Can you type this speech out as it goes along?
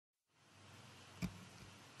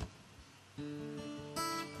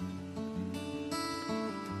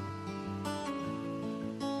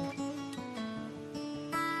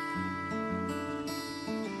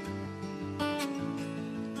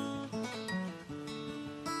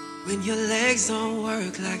When your legs don't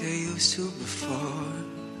work like they used to before,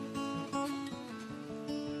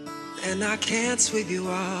 and I can't sweep you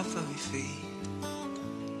off of your feet,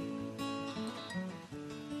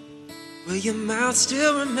 will your mouth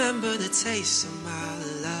still remember the taste of my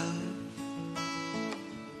love?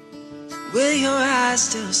 Will your eyes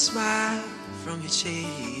still smile from your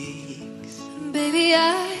cheeks? Baby,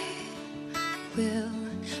 I will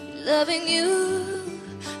be loving you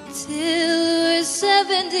till we're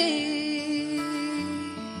 70.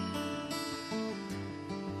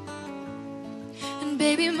 And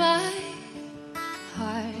baby, my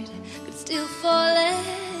heart could still fall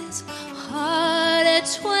as hard at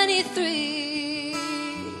 23.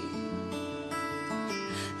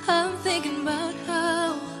 I'm thinking about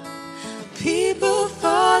how people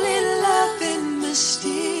fall in love in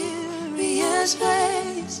mysterious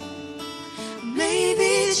ways.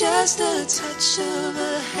 Maybe just a touch of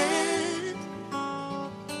a hand.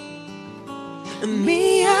 And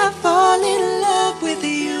me, I fall in love with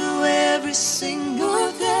you every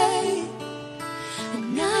single day.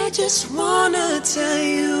 And I just wanna tell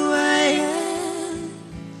you I am.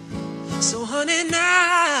 So honey,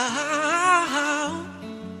 now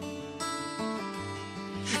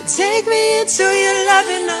take me into your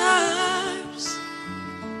loving arms.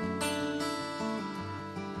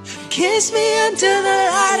 Kiss me under the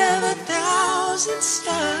light of 1,000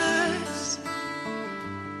 stars.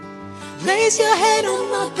 Place your head on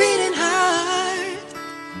my beating heart.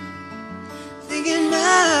 Thinking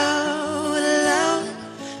out loud,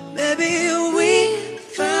 maybe we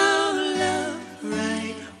found love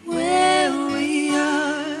right where we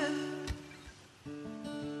are.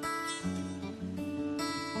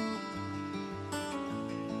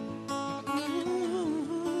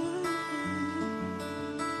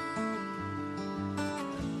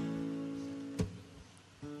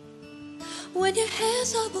 when your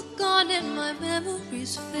hands are gone and my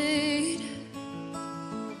memories fade,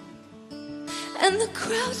 and the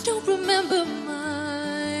crowds don't remember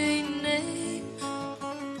my name,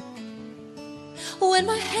 when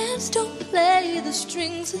my hands don't play the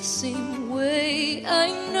strings the same way.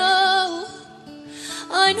 I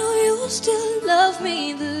know you'll still love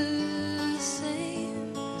me the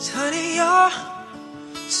same. Honey, your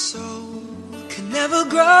soul can never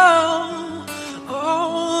grow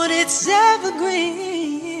old, it's evergreen.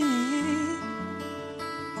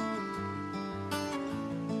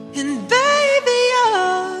 And baby,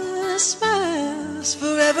 your smile's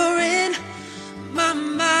forever in my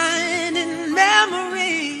mind and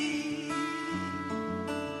memory.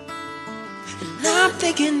 And I'm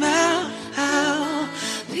thinking about how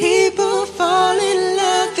people fall in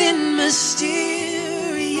love in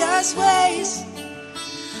mysterious ways.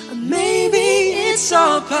 Maybe it's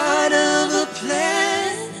all part of a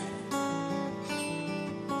plan.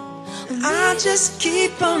 I just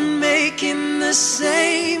keep on making the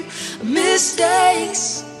same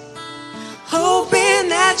mistakes, hoping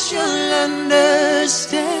that you'll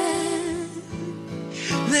understand.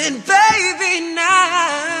 Then baby,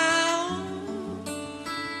 now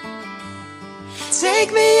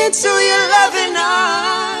take me into your loving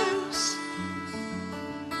arms.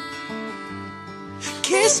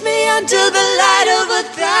 Kiss me under the light of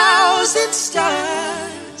 1,000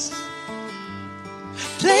 stars.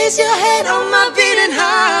 Place your head on my beating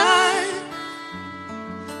heart.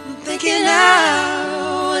 I'm thinking out